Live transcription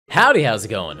Howdy, how's it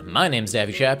going? My name's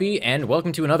Chatty Chappy, and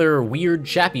welcome to another weird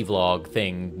Chappy vlog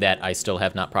thing that I still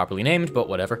have not properly named, but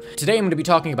whatever. Today I'm going to be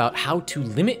talking about how to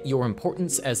limit your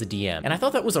importance as a DM, and I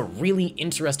thought that was a really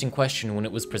interesting question when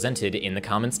it was presented in the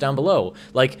comments down below.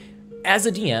 Like, as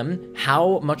a DM,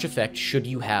 how much effect should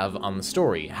you have on the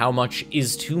story? How much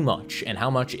is too much, and how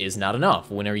much is not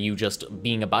enough? When are you just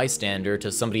being a bystander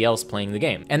to somebody else playing the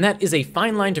game? And that is a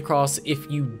fine line to cross if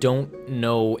you don't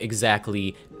know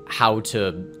exactly how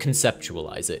to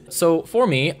conceptualize it. So for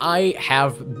me, I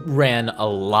have ran a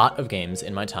lot of games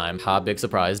in my time. Ha, big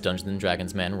surprise, Dungeons &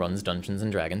 Dragons man runs Dungeons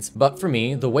 & Dragons. But for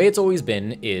me, the way it's always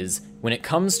been is when it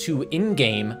comes to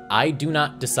in-game, I do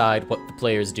not decide what the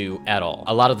players do at all.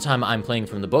 A lot of the time I'm playing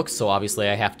from the books, so obviously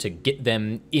I have to get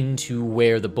them into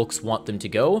where the books want them to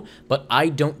go, but I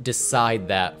don't decide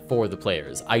that for the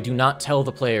players. I do not tell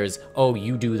the players, oh,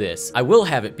 you do this. I will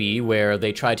have it be where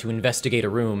they try to investigate a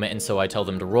room, and so I tell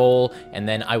them to roll, and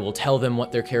then I will tell them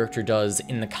what their character does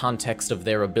in the context of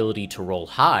their ability to roll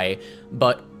high,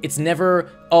 but it's never,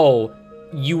 oh,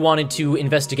 you wanted to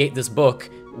investigate this book,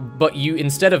 but you,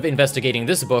 instead of investigating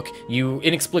this book, you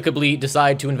inexplicably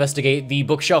decide to investigate the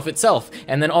bookshelf itself,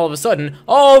 and then all of a sudden,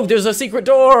 oh, there's a secret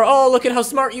door! Oh, look at how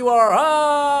smart you are!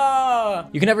 Ah!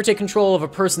 You can never take control of a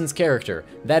person's character.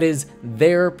 That is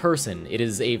their person. It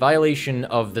is a violation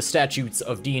of the statutes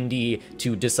of D&D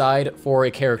to decide for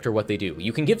a character what they do.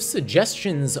 You can give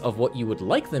suggestions of what you would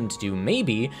like them to do,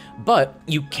 maybe, but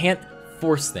you can't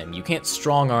force them. You can't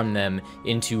strong-arm them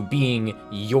into being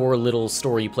your little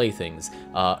story playthings.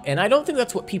 And I don't think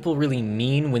that's what people really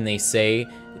mean when they say,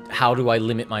 how do I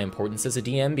limit my importance as a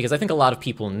DM? Because I think a lot of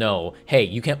people know, hey,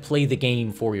 you can't play the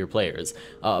game for your players.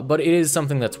 But it is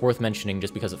something that's worth mentioning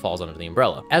just because it falls under the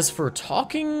umbrella. As for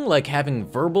talking, like having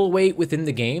verbal weight within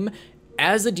the game,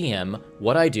 as a DM,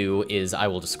 what I do is I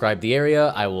will describe the area,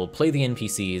 I will play the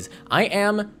NPCs. I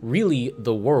am really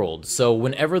the world, so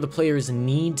whenever the players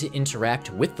need to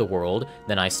interact with the world,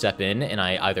 then I step in and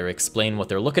I either explain what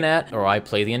they're looking at, or I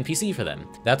play the NPC for them.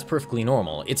 That's perfectly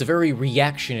normal. It's a very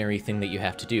reactionary thing that you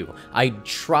have to do. I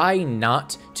try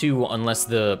not to, unless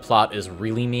the plot is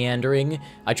really meandering,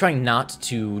 I try not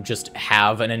to just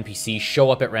have an NPC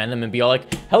show up at random and be all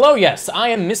like, hello, yes, I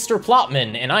am Mr.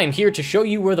 Plotman, and I am here to show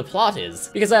you where the plot is.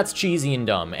 Because that's cheesy and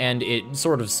dumb, and it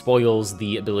sort of spoils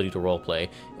the ability to roleplay.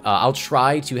 I'll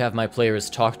try to have my players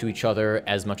talk to each other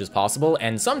as much as possible,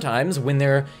 and sometimes when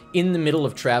they're in the middle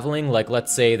of traveling, like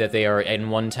let's say that they are in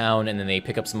one town and then they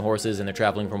pick up some horses and they're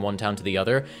traveling from one town to the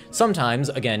other, sometimes,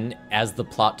 again, as the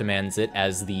plot demands it,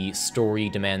 as the story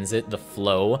demands it, the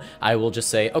flow, I will just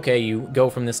say, okay, you go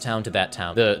from this town to that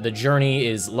town. The journey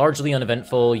is largely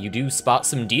uneventful, you do spot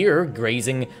some deer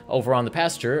grazing over on the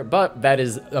pasture, but that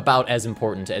is about as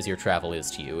important as your travel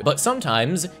is to you. But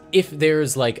sometimes, if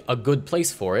there's like a good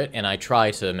place for it, and I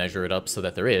try to measure it up so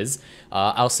that there is,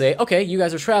 I'll say, okay, you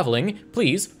guys are traveling,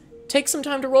 please take some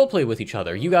time to roleplay with each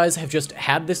other. You guys have just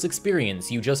had this experience.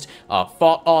 You just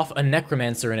fought off a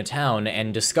necromancer in a town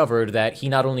and discovered that he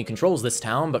not only controls this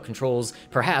town, but controls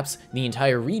perhaps the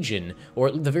entire region, or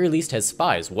at the very least has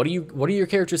spies. What do your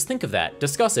characters think of that?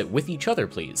 Discuss it with each other,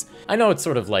 please. I know it's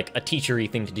sort of like a teachery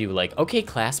thing to do, like, okay,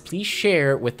 class, please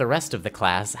share with the rest of the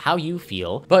class how you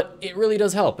feel, but it really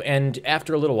does help, and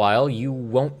after a little while, you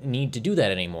won't need to do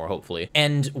that anymore, hopefully.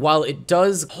 And while it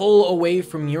does pull away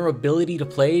from your ability to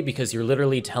play, because you're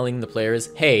literally telling the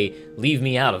players, hey, leave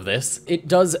me out of this, it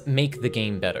does make the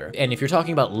game better. And if you're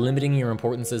talking about limiting your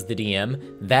importance as the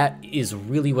DM, that is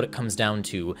really what it comes down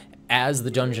to. As the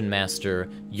Dungeon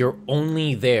Master, you're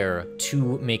only there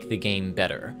to make the game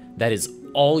better. That is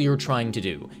all you're trying to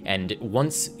do. And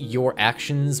once your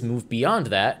actions move beyond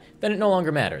that, then it no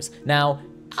longer matters. Now,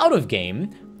 out of game,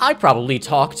 I probably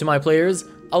talk to my players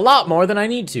a lot more than I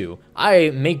need to.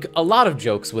 I make a lot of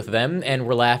jokes with them, and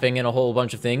we're laughing and a whole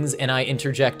bunch of things, and I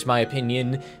interject my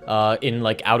opinion in,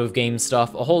 like, out-of-game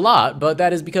stuff a whole lot, but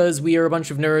that is because we are a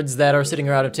bunch of nerds that are sitting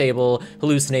around a table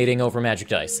hallucinating over magic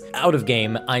dice. Out of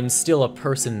game, I'm still a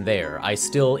person there. I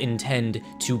still intend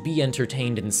to be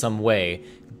entertained in some way,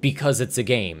 because it's a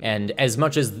game. And as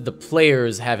much as the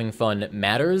players having fun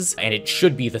matters, and it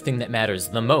should be the thing that matters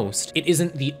the most, it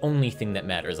isn't the only thing that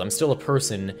matters. I'm still a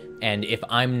person, and if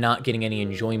I'm not getting any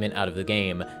enjoyment out of the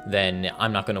game, then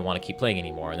I'm not gonna wanna keep playing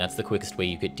anymore, and that's the quickest way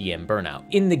you could DM burnout.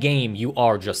 In the game, you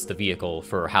are just the vehicle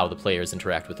for how the players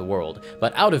interact with the world,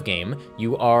 but out of game,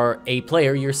 you are a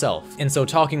player yourself. And so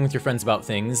talking with your friends about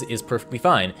things is perfectly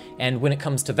fine, and when it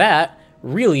comes to that,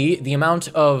 really, the amount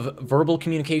of verbal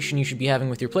communication you should be having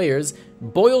with your players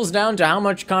boils down to how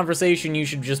much conversation you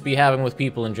should just be having with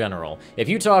people in general. If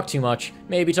you talk too much,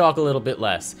 maybe talk a little bit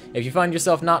less. If you find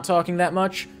yourself not talking that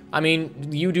much, I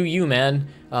mean, you do you, man.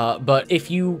 But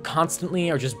if you constantly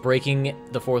are just breaking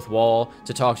the fourth wall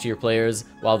to talk to your players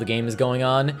while the game is going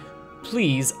on,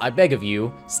 please, I beg of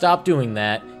you, stop doing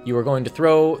that. You are going to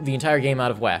throw the entire game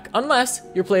out of whack, unless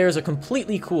your players are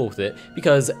completely cool with it,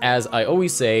 because as I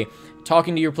always say,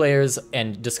 talking to your players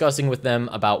and discussing with them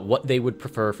about what they would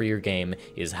prefer for your game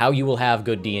is how you will have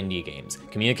good D&D games.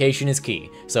 Communication is key.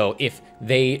 So if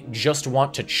they just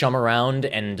want to chum around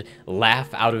and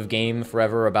laugh out of game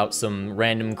forever about some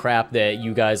random crap that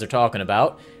you guys are talking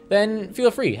about, then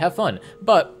feel free, have fun.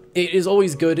 But it is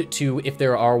always good to, if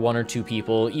there are one or two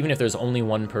people, even if there's only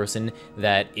one person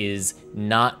that is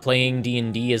not playing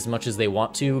D&D as much as they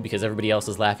want to because everybody else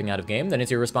is laughing out of game, then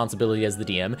it's your responsibility as the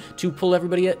DM to pull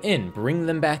everybody in, bring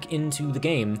them back into the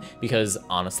game, because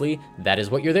honestly, that is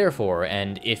what you're there for.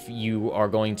 And if you are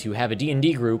going to have a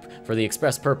D&D group for the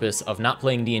express purpose of not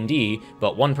playing D&D,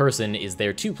 but one person is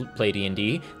there to play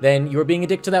D&D, then you're being a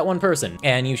dick to that one person,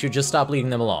 and you should just stop leading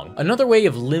them along. Another way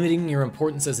of limiting your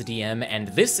importance as a DM, and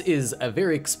this is a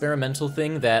very experimental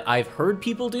thing that I've heard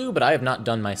people do, but I have not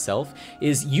done myself,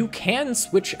 is you can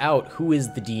switch out who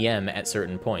is the DM at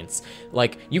certain points.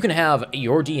 Like, you can have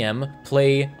your DM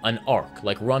play an arc,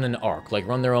 like run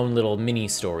their own little mini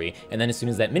story, and then as soon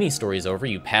as that mini story is over,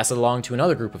 you pass it along to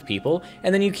another group of people,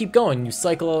 and then you keep going, you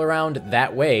cycle around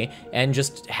that way, and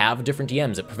just have different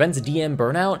DMs. It prevents DM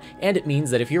burnout, and it means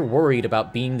that if you're worried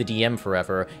about being the DM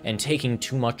forever and taking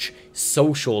too much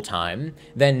social time,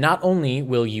 then not only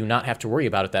will you not have to worry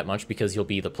about it that much because you'll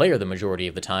be the player the majority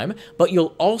of the time, but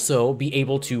you'll also be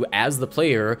able to, as the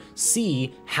player,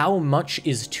 see how much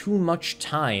is too much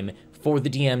time for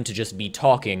the DM to just be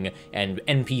talking and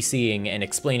NPCing and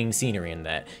explaining scenery and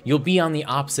that. You'll be on the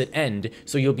opposite end,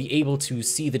 so you'll be able to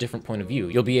see the different point of view.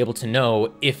 You'll be able to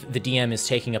know if the DM is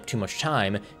taking up too much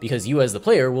time, because you as the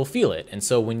player will feel it. And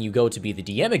so when you go to be the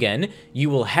DM again, you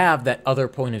will have that other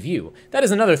point of view. That is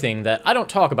another thing that I don't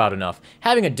talk about enough.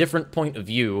 Having a different point of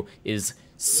view is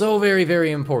so very, very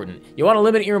important. You want to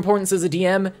limit your importance as a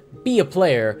DM? Be a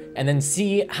player, and then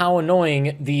see how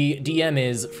annoying the DM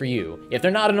is for you. If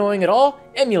they're not annoying at all,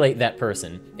 emulate that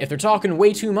person. If they're talking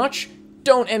way too much,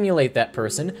 don't emulate that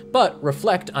person, but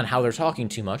reflect on how they're talking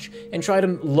too much, and try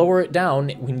to lower it down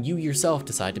when you yourself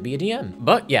decide to be a DM.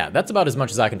 But yeah, that's about as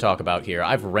much as I can talk about here.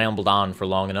 I've rambled on for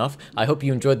long enough. I hope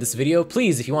you enjoyed this video.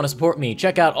 Please, if you want to support me,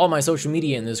 check out all my social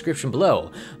media in the description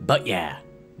below. But yeah,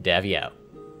 Davvy out.